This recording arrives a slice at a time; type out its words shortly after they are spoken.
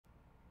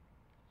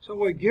So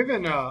we're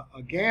given a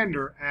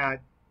gander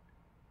at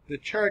the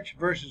church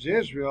versus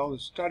Israel, the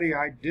study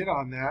I did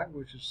on that,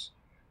 which is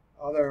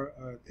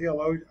other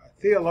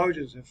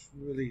theologians have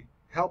really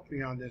helped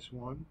me on this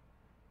one,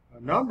 a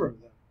number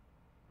of them,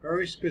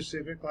 very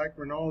specific, like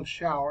Renald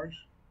Showers,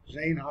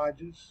 Zane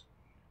Hodges,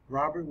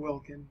 Robert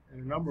Wilkin,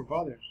 and a number of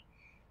others,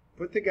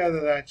 put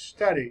together that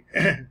study.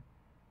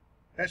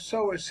 That's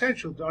so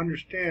essential to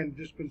understand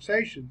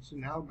dispensations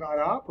and how God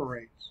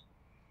operates.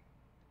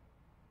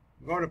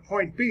 We're going to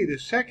point B, the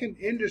second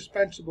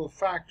indispensable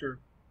factor.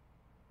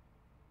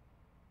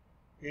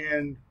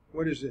 And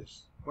what is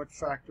this? What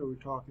factor are we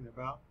talking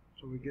about?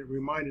 So we get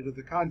reminded of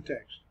the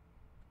context.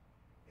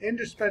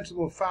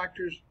 Indispensable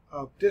factors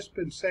of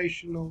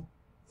dispensational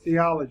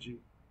theology.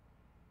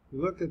 We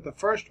looked at the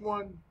first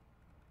one,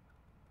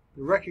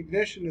 the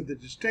recognition of the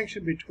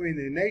distinction between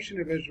the nation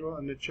of Israel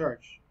and the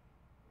church.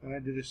 And I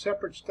did a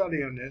separate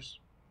study on this.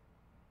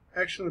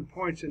 Excellent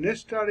points in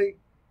this study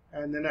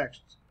and the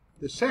next.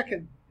 The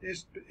second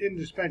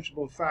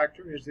indispensable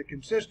factor is the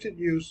consistent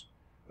use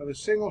of a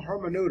single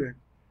hermeneutic,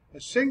 a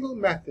single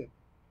method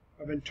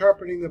of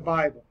interpreting the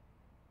Bible.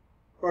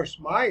 Of course,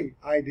 my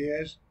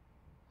idea is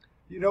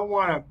you don't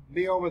want to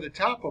be over the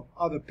top of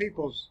other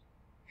people's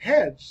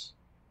heads.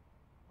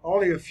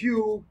 Only a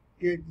few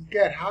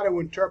get how to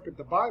interpret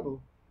the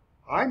Bible.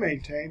 I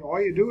maintain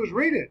all you do is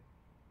read it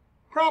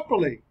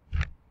properly.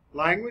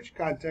 Language,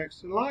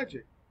 context, and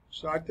logic.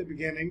 Start at the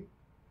beginning.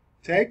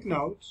 Take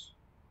notes.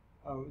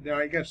 Now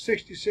you got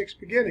 66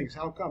 beginnings.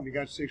 How come? You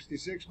got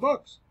 66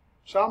 books.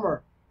 Some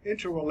are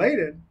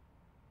interrelated.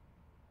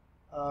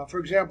 For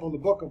example, the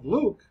book of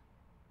Luke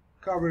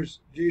covers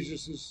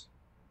Jesus'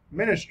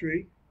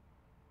 ministry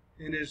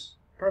in his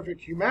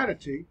perfect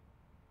humanity.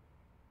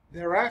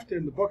 Thereafter,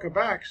 in the book of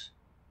Acts,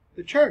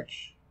 the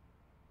church.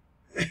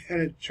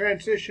 And it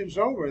transitions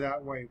over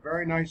that way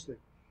very nicely.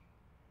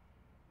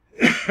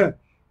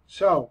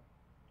 So,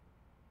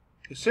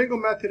 the single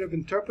method of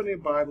interpreting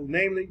the Bible,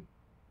 namely,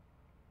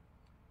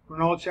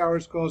 Renald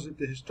Showers calls it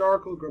the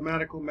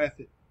historical-grammatical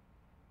method.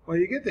 Well,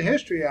 you get the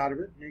history out of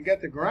it, you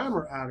get the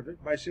grammar out of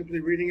it by simply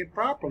reading it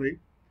properly,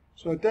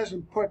 so it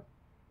doesn't put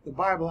the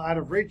Bible out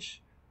of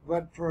reach,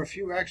 but for a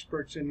few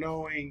experts in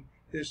knowing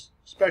this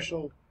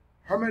special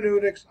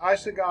hermeneutics,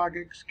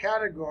 isagogics,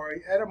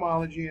 category,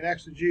 etymology, and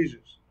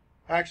exegesis.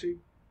 Actually,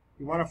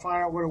 you want to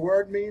find out what a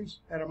word means,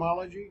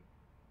 etymology?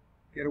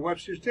 Get a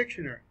Webster's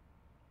Dictionary.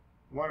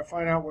 You want to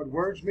find out what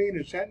words mean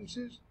in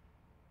sentences?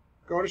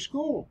 Go to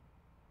school.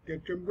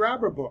 Get your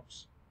grammar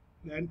books.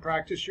 Then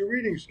practice your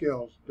reading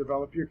skills.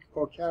 Develop your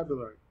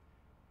vocabulary.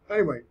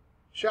 Anyway,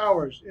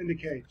 Showers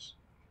indicates,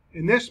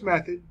 in this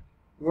method,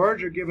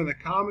 words are given the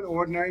common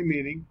ordinary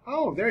meaning,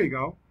 oh, there you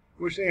go,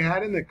 which they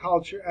had in the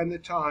culture and the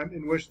time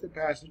in which the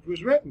passage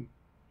was written.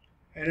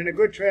 And in a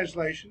good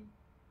translation,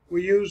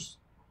 we use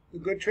the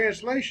good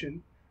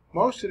translation.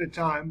 Most of the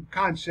time,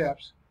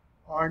 concepts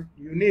aren't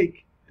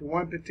unique to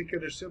one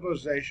particular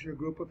civilization or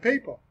group of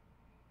people.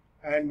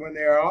 And when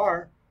there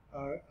are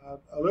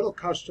a little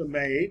custom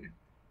made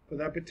for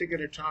that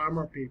particular time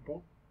or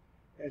people,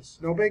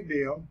 it's no big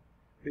deal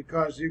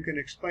because you can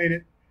explain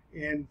it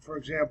in, for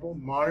example,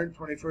 modern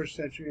 21st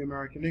century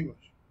American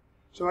English.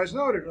 So as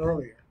noted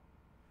earlier,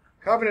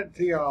 covenant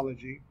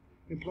theology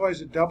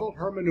employs a double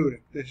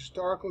hermeneutic, the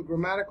historical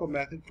grammatical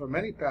method for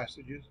many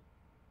passages,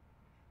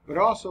 but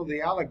also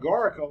the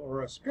allegorical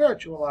or a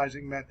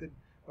spiritualizing method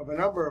of a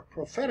number of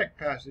prophetic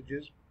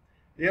passages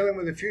dealing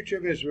with the future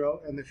of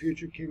Israel and the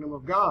future kingdom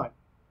of God.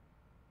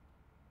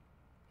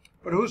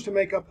 But who's to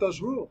make up those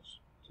rules?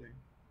 See?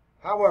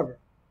 However,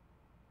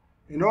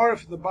 in order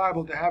for the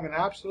Bible to have an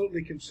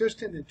absolutely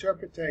consistent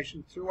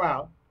interpretation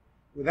throughout,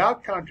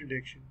 without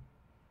contradiction,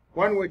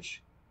 one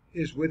which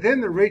is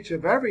within the reach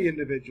of every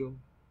individual,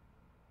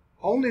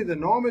 only the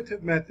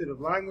normative method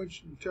of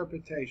language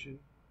interpretation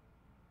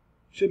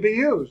should be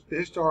used, the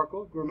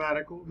historical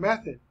grammatical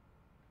method.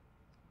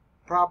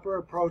 Proper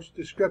approach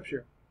to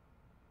Scripture.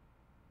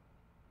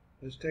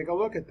 Let's take a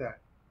look at that.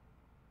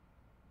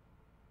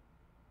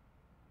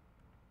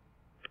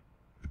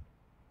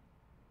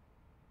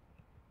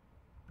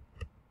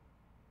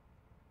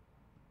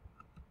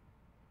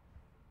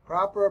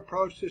 Proper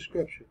approach to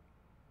Scripture.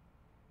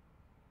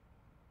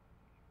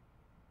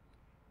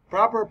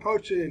 Proper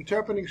approach to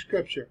interpreting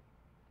Scripture.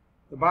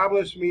 The Bible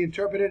is to be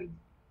interpreted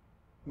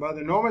by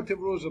the normative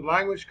rules of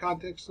language,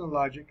 context, and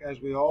logic,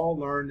 as we all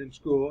learned in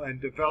school,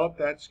 and develop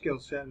that skill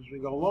set as we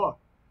go along,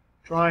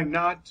 trying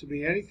not to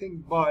be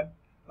anything but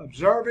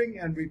observing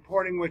and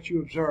reporting what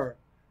you observe.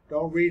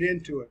 Don't read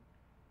into it.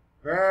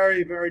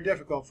 Very, very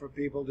difficult for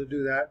people to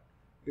do that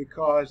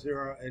because there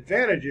are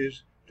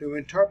advantages to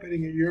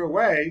interpreting it your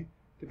way,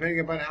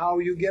 depending upon how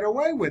you get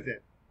away with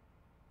it.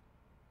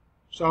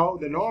 So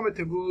the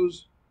normative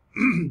rules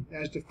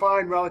as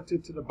defined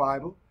relative to the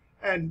Bible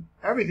and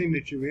everything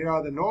that you read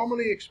are the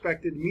normally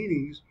expected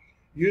meanings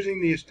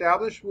using the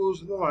established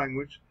rules of the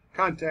language,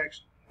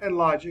 context, and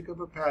logic of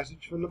a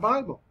passage from the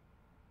Bible.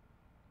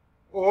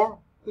 Or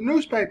the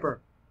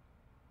newspaper.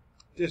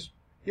 Just,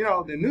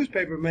 the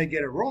newspaper may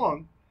get it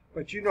wrong,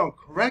 but you don't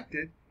correct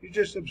it You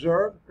just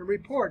observe and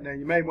report. Now,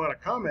 you may want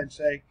to comment,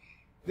 say,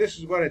 this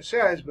is what it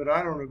says, but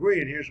I don't agree,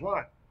 and here's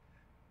why.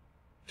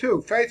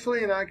 2.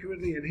 Faithfully and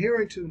accurately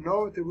adhering to the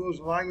normative rules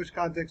of language,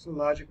 context, and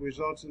logic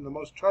results in the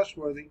most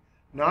trustworthy,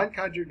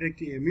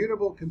 non-contradictory,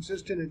 immutable,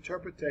 consistent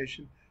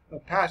interpretation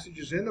of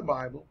passages in the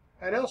Bible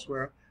and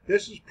elsewhere.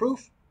 This is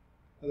proof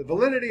of the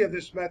validity of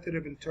this method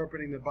of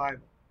interpreting the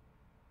Bible.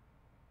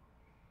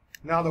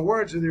 Now, the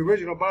words of the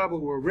original Bible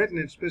were written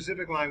in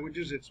specific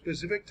languages at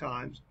specific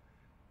times,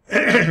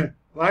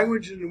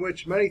 languages in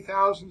which many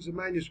thousands of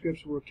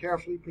manuscripts were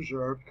carefully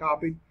preserved,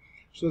 copied,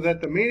 so that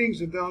the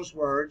meanings of those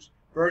words,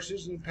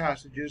 verses, and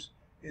passages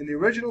in the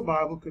original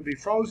Bible could be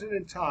frozen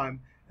in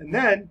time and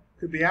then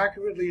could be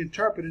accurately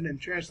interpreted and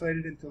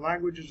translated into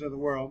languages of the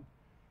world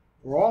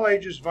for all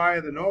ages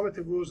via the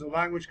normative rules of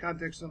language,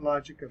 context, and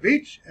logic of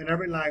each and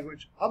every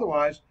language.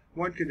 Otherwise,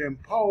 one could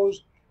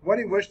impose what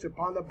he wished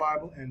upon the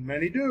Bible, and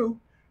many do,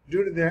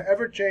 due to their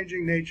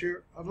ever-changing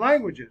nature of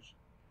languages.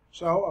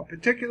 So, a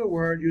particular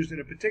word used in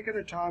a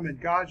particular time in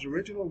God's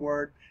original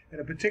word in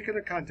a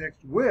particular context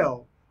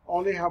will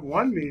only have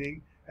one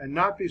meaning and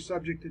not be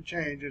subject to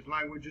change as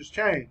languages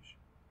change.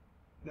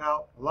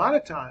 Now, a lot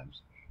of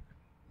times,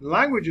 the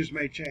languages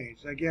may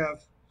change. Like you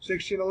have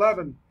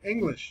 1611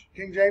 English,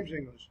 King James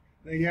English.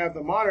 Then you have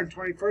the modern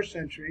 21st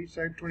century,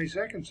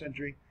 22nd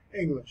century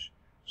English.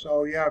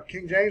 So you have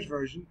King James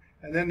Version,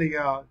 and then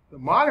the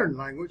modern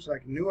language,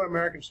 like New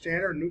American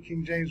Standard, New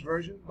King James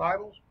Version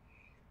Bibles,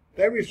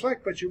 they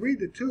reflect, but you read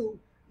the two,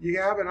 you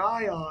have an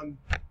eye on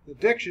the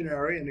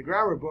dictionary and the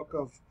grammar book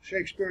of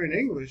Shakespearean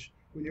English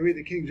when you read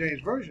the King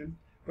James Version,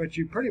 but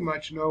you pretty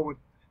much know what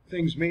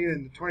things mean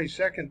in the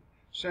 22nd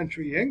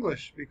century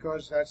English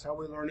because that's how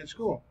we learn in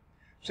school.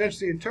 Since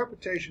the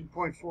interpretation,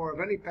 point 4, of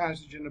any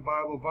passage in the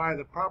Bible via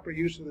the proper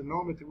use of the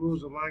normative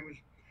rules of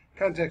language,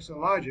 context,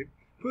 and logic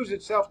proves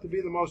itself to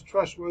be the most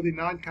trustworthy,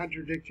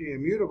 non-contradictory,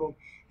 immutable,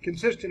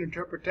 consistent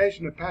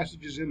interpretation of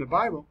passages in the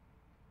Bible,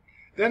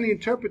 then the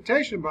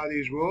interpretation by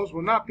these rules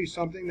will not be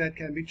something that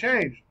can be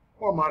changed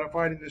or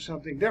modified into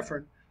something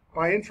different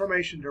by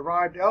information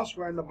derived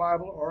elsewhere in the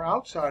Bible or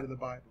outside of the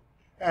Bible,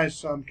 as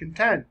some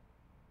contend.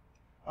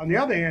 On the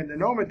other hand, the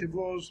normative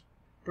rules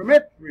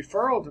permit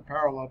referral to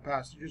parallel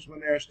passages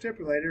when they are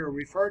stipulated or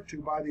referred to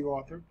by the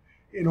author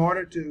in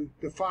order to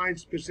define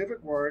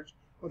specific words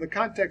or the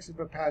context of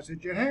a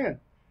passage at hand.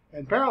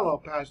 And parallel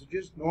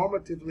passages,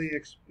 normatively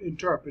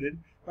interpreted,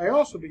 may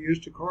also be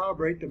used to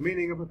corroborate the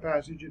meaning of a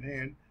passage at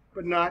hand,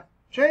 but not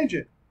change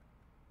it.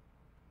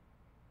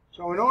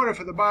 So in order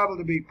for the Bible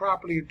to be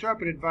properly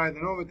interpreted via the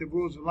normative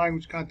rules of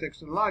language,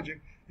 context, and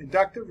logic,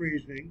 inductive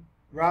reasoning,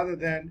 rather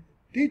than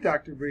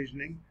deductive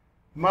reasoning,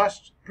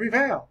 must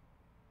prevail.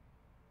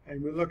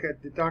 And we look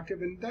at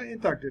deductive and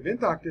inductive.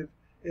 Inductive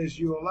is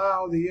you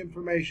allow the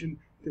information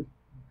to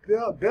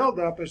build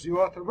up as the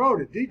author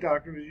wrote it.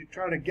 Deductive is you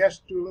try to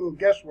do a little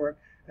guesswork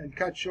and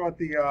cut short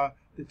the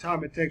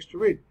time it takes to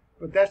read.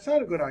 But that's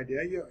not a good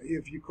idea.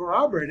 If you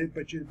corroborate it,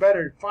 but you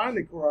better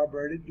finally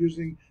corroborate it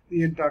using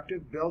the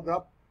inductive, build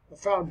up a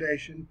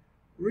foundation,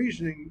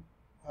 reasoning,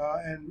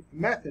 and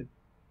method.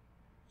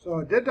 So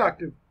a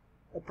deductive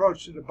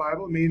approach to the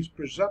Bible means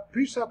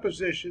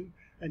presupposition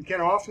and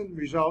can often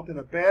result in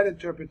a bad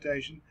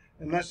interpretation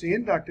unless the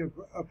inductive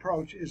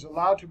approach is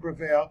allowed to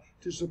prevail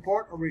to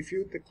support or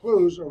refute the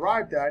clues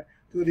arrived at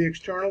through the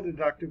external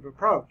deductive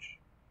approach.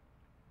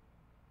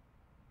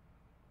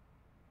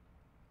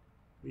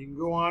 We can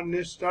go on in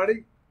this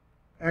study.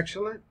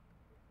 Excellent.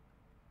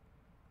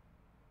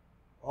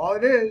 All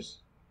it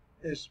is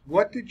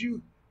what did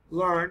you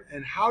learn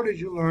and how did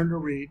you learn to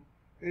read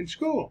in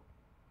school?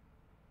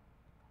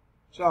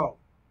 So,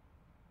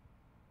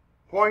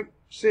 point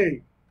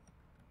C.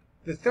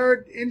 The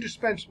third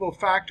indispensable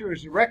factor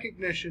is the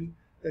recognition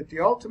that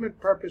the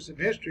ultimate purpose of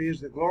history is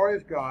the glory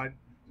of God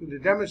through the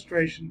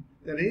demonstration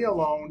that He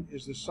alone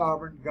is the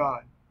sovereign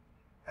God.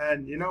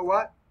 And you know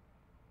what?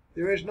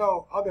 There is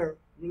no other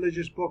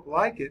religious book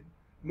like it,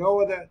 no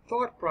other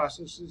thought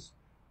processes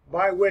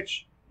by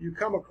which you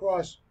come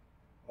across,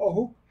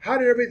 how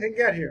did everything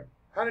get here?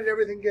 How did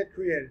everything get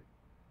created?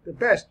 The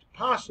best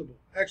possible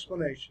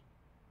explanation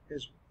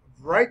is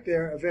right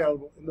there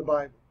available in the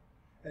Bible.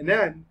 And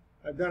then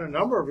I've done a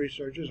number of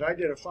researches. I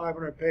did a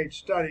 500-page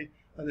study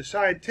on the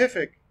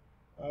scientific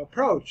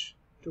approach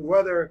to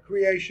whether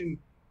creation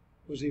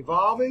was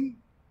evolving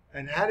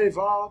and had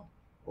evolved,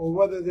 or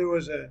whether there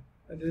was a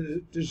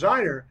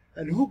designer,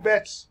 and who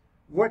bets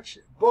which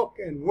book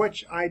and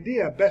which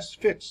idea best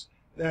fits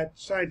that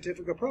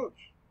scientific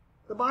approach.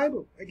 The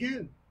Bible,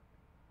 again.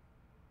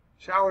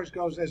 Showers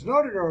goes, as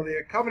noted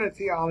earlier, covenant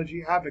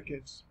theology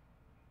advocates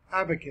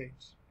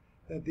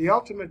that the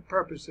ultimate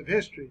purpose of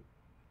history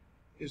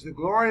is the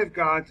glory of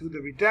God through the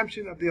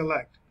redemption of the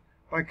elect.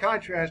 By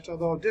contrast,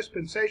 although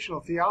dispensational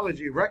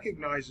theology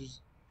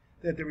recognizes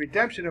that the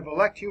redemption of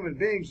elect human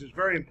beings is a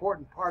very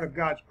important part of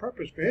God's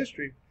purpose for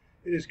history,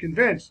 it is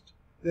convinced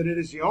that it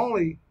is the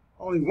only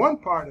one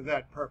part of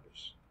that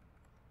purpose.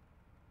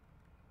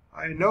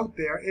 I note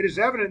there, it is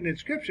evident in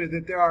Scripture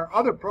that there are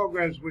other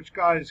programs which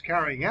God is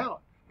carrying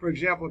out. For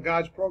example,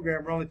 God's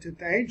program relative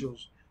to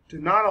angels, to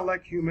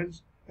non-elect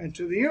humans, and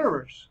to the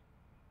universe.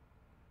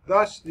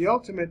 Thus, the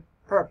ultimate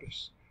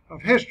purpose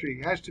of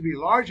history has to be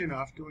large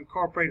enough to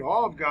incorporate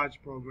all of God's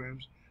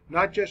programs,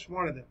 not just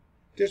one of them.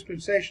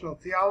 Dispensational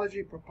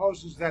theology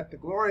proposes that the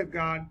glory of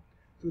God,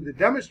 through the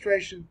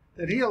demonstration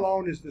that He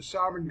alone is the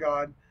sovereign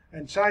God,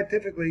 and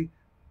scientifically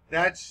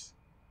that's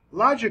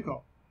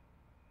logical,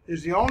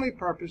 is the only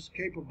purpose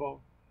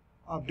capable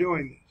of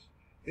doing this.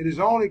 It is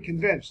only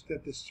convinced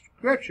that the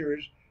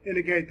Scriptures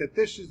indicate that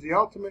this is the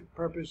ultimate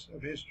purpose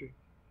of history.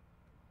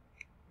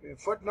 We have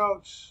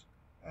footnotes,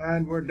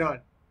 and we're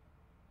done.